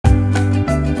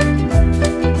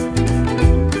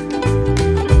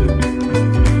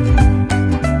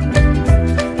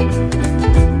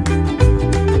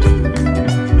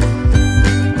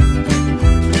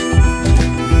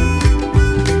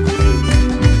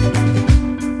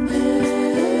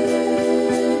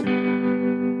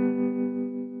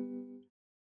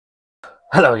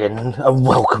Hello again, and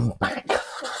welcome back.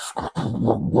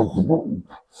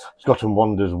 Scott and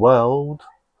Wanda's world.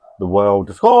 The world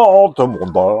of Scott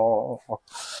and Wanda.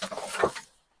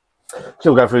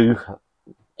 Still go through.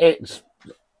 It's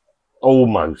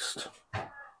almost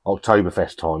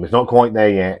Oktoberfest time. It's not quite there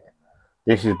yet.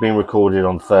 This has been recorded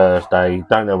on Thursday.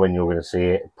 Don't know when you're going to see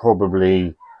it.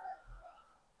 Probably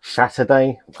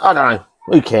Saturday. I don't know.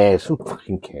 Who cares? Who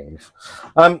fucking cares?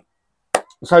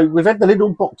 So we've had the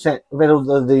little box set, we've had all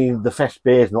the fest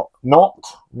beers, not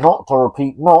to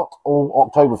repeat, not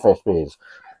all Oktoberfest beers.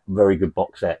 Very good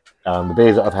box set. The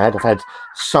beers that I've had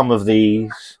some of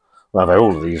these. Well, I've had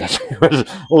all of these actually.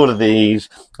 All of these.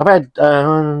 I've had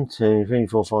 1, 2, 3,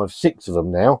 4, 5, 6 of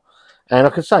them now, and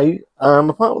I can say,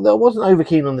 apart I wasn't over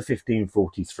keen on the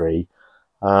 1543.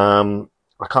 I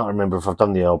can't remember if I've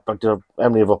done the L, but how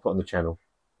many have I put on the channel?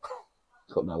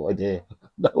 Got no idea.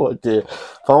 No idea.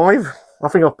 5. I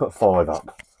think I've put 5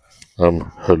 up.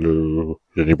 Hello,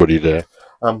 is anybody there?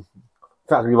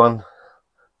 Factory one,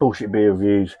 bullshit beer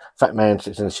reviews. Fat man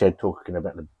sits in the shed talking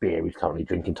about the beer he's currently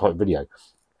drinking type video.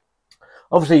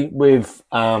 Obviously, with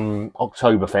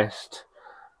Oktoberfest,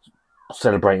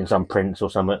 celebrating some prince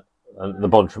or something,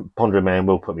 the Pondering Man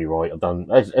will put me right. I've done,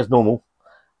 as normal,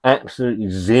 absolutely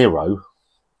zero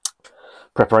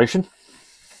preparation,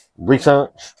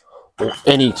 research, or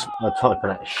any type of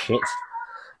that shit.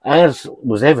 As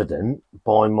was evident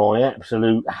by my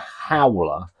absolute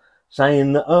howler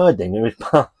saying that Erdinger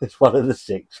is one of the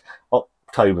 6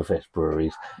 Oktoberfest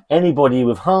breweries. Anybody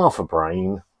with half a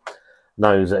brain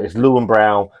knows that it's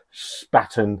Löwenbräu,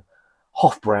 Spaten,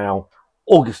 Hofbrau,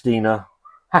 Augustiner,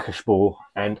 Hackerspur,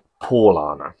 and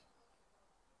Paulaner.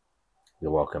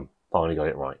 You're welcome. Finally got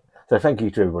it right. So thank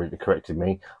you to everybody that corrected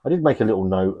me. I did make a little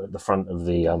note at the front of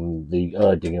the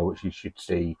Erdinger, which you should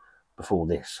see before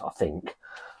this, I think.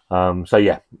 So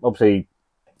yeah, obviously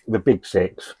the big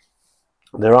 6.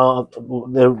 There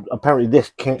apparently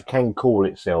this can call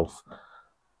itself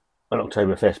an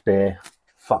Oktoberfest beer.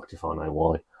 Fucked if I know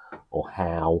why or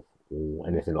how or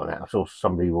anything like that. I'm sure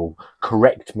somebody will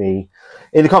correct me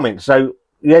in the comments. So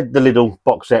you had the little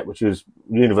box set, which was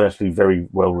universally very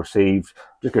well received.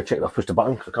 Just go check that I pushed a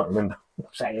button because I can't remember. I'm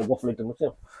saying I'm waffling to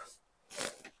myself.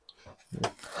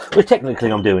 Which technically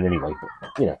I'm doing anyway,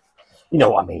 but you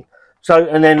know what I mean. So,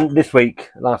 and then this week,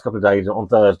 last couple of days, on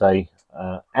Thursday,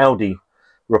 Aldi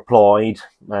replied,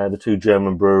 the 2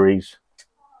 German breweries,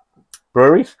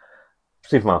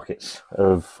 supermarkets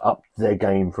have upped their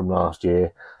game from last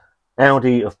year.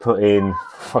 Aldi have put in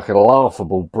fucking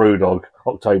laughable Brewdog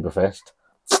Oktoberfest.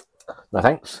 No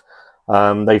thanks.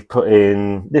 They've put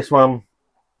in this one,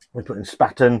 they put in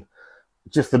Spaten,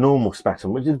 just the normal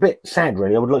Spaten, which is a bit sad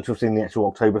really. I would like to have seen the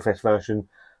actual Oktoberfest version.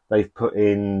 They've put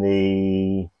in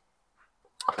the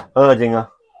Erdinger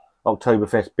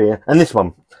Oktoberfest beer, and this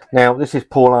one. Now, this is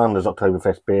Paulaner's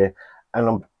Oktoberfest beer,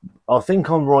 and I think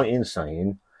I'm right in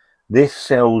saying this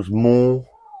sells more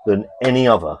than any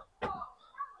other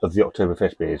of the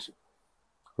Oktoberfest beers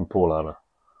from Paulaner.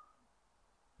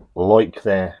 Like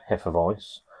their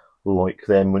Hefeweiss, like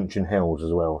their München Hells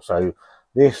as well. So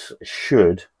this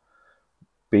should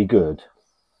be good.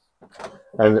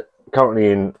 And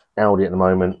currently in Aldi at the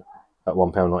moment at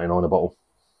 £1.99 a bottle.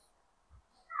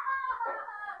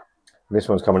 This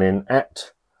one's coming in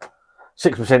at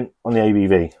 6% on the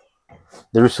ABV.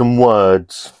 There is some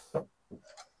words.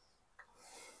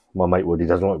 My mate Woody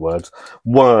doesn't like words.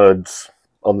 Words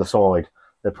on the side.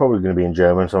 They're probably going to be in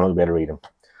German, so I'm not going to be able to read them.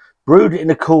 Brewed in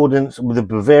accordance with the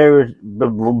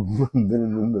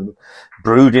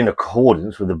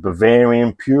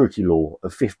Bavarian purity law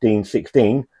of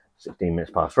 1516, 16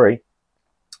 minutes past 3.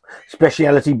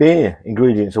 Speciality beer.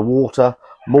 Ingredients are water,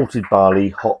 malted barley,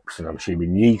 hops, and I'm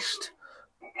assuming yeast.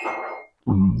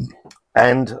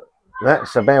 And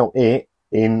that's about it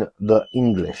in the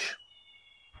English.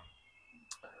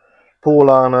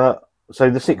 Paulaner, so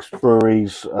the 6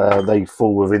 breweries, they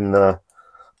fall within the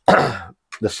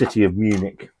the city of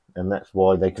Munich, and that's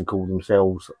why they can call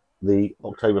themselves the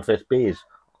Oktoberfest beers,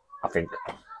 I think.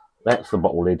 That's the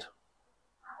bottle lid,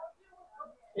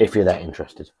 if you're that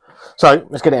interested. So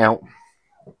let's get it out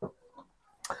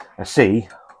and see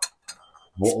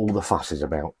what all the fuss is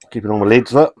about. Keeping all the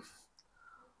lids, look.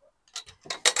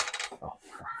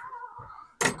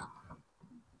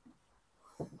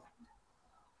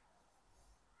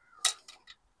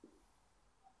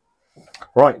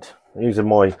 Right, using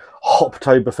my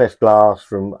Oktoberfest glass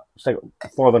from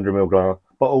 500ml glass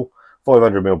bottle,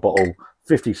 500ml bottle,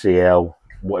 50cl,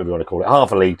 whatever you want to call it,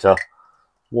 half a litre,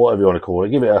 whatever you want to call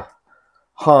it. Give it a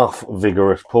half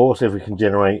vigorous pour, see if we can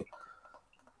generate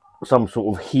some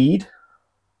sort of heat.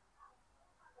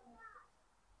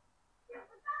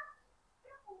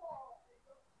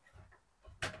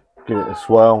 Give it a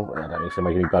swirl. I don't think it's going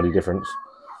to make any bloody difference.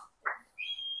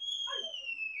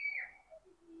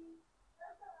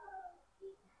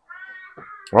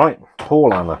 Right,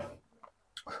 Paulaner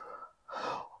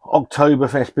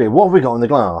Oktoberfest beer. What have we got in the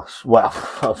glass? Well,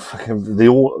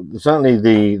 certainly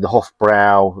the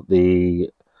Hofbrau, the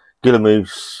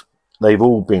Guillemuse, they've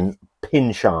all been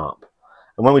pin sharp.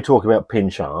 And when we talk about pin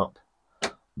sharp,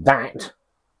 that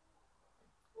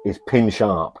is pin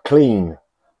sharp, clean,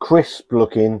 crisp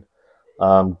looking,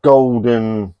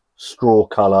 golden straw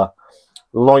colour,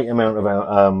 light amount of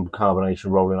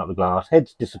carbonation rolling up the glass,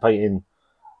 heads dissipating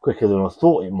quicker than I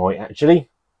thought it might actually.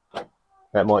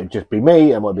 That might just be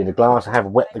me, it might be the glass, I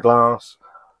haven't wet the glass,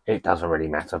 it doesn't really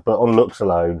matter, but on looks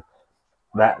alone,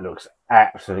 that looks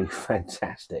absolutely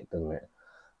fantastic, doesn't it?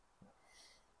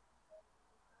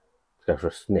 Let's go for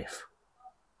a sniff.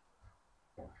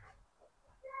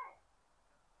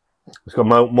 It's got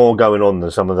more going on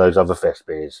than some of those other fest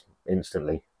beers,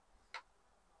 instantly.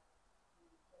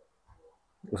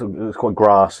 It's quite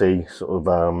grassy, sort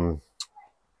of,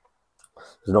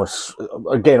 it's nice.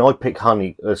 Again, I pick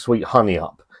honey, sweet honey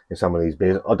up in some of these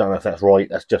beers. I don't know if that's right,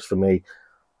 that's just for me.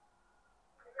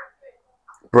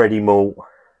 Bready malt.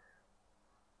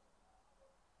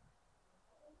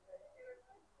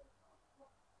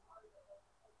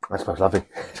 That smells lovely.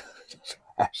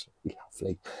 Absolutely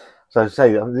lovely. So to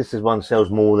say this is one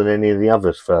sells more than any of the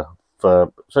others for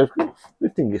so you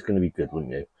think it's going to be good,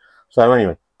 wouldn't you? So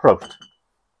anyway, Prost.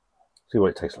 See what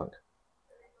it tastes like.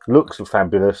 Looks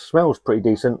fabulous, smells pretty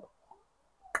decent.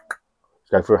 Let's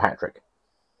go for a hat trick.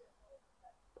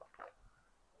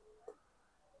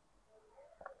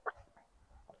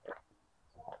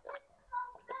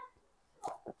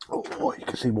 Oh, you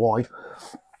can see why.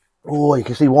 Oh, you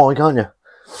can see why, can't you?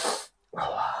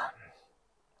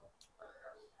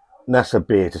 That's a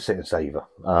beer to sit and savour.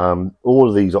 All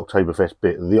of these Oktoberfest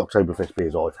beers, the Oktoberfest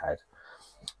beers I've had,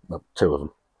 well, 2 of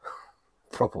them,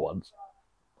 proper ones,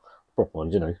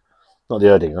 you know, not the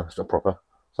Erdinger, it's not proper.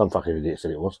 Some fucking idiot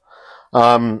said it was.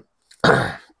 I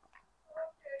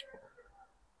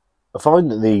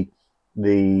find that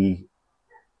the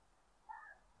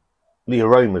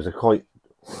aromas are quite,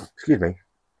 excuse me,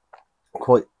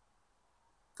 quite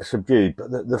subdued,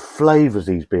 but the flavours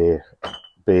these beers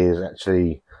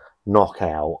actually knock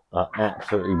out are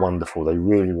absolutely wonderful. They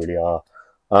really, really are.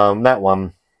 That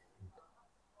one,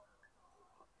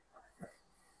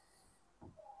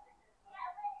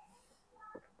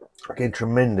 again,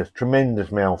 tremendous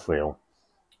mouthfeel.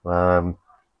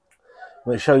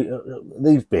 It shows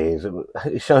these beers.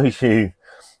 It shows you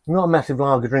I'm not a massive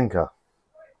lager drinker,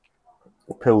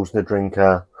 Pilsner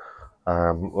drinker,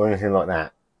 or anything like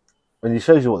that. And it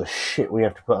shows you what the shit we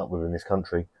have to put up with in this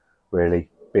country, really,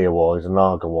 beer-wise and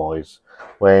lager-wise.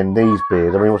 When these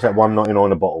beers, I mean, what's that,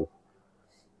 $1.99 a bottle?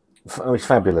 Oh, it's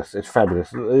fabulous. It's fabulous.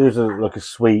 There's like a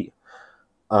sweet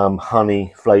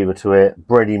honey flavour to it,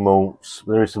 bready malts.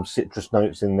 There is some citrus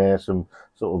notes in there, some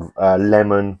sort of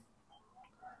lemon.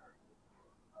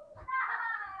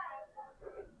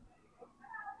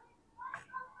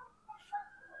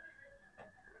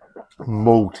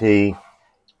 Malty,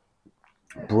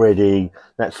 bready,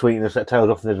 that sweetness that tails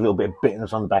off, and there's a little bit of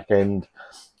bitterness on the back end.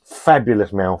 Fabulous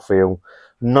mouthfeel,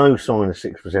 no sign of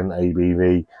 6%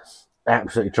 ABV,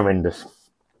 absolutely tremendous.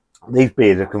 These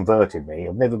beers have converted me.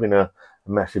 I've never been a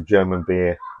massive German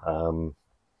beer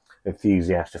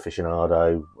enthusiast,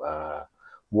 aficionado,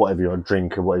 whatever you want,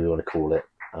 drinker, whatever you want to call it.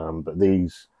 But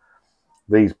these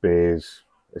beers,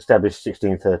 established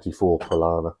 1634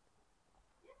 Paulaner.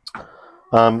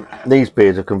 These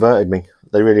beers have converted me.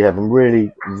 They really have. I'm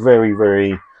really very,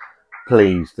 very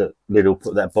pleased that Lidl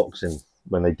put that box in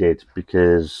when they did,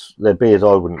 because they're beers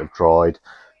I wouldn't have tried.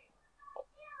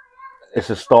 It's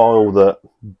a style that,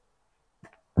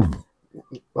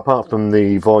 apart from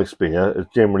the Weiss beer, has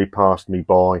generally passed me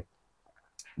by.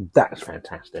 That's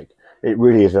fantastic. It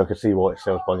really is. I can see why it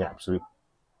sells by the absolute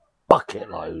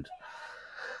bucket load.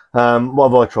 What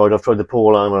have I tried? I've tried the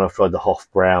Paulaner and I've tried the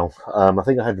Hofbrau. I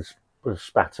think I had this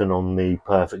Spaten on the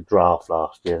Perfect Draft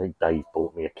last year. I think Dave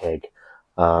bought me a keg.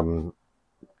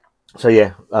 So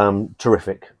yeah,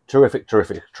 terrific. Get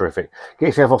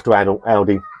yourself off to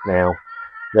Aldi now.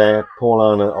 Their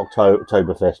Paulaner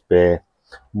Oktoberfest beer,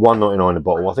 $1.99 a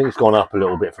bottle. I think it's gone up a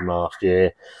little bit from last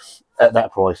year. At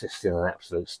that price, it's still an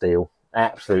absolute steal.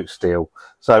 Absolute steal.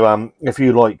 So if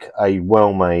you like a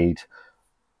well-made,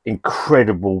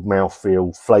 incredible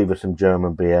mouthfeel, flavoursome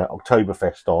German beer,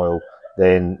 Oktoberfest style,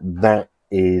 then that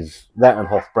and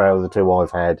Hofbrau, the 2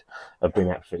 I've had, have been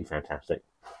absolutely fantastic.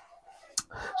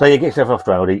 So yeah, get yourself off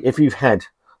to Aldi. If you've had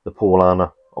the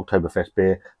Paulaner Oktoberfest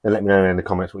beer, then let me know in the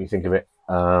comments what you think of it.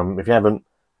 If you haven't,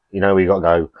 you know where you got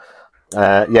to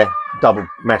go. Yeah,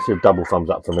 massive double thumbs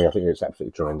up for me. I think it's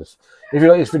absolutely tremendous. If you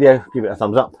like this video, give it a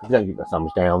thumbs up. If you don't, give it a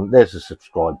thumbs down. There's a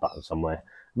subscribe button somewhere.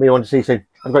 Me, I want to see you soon.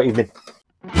 Have a great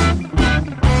evening.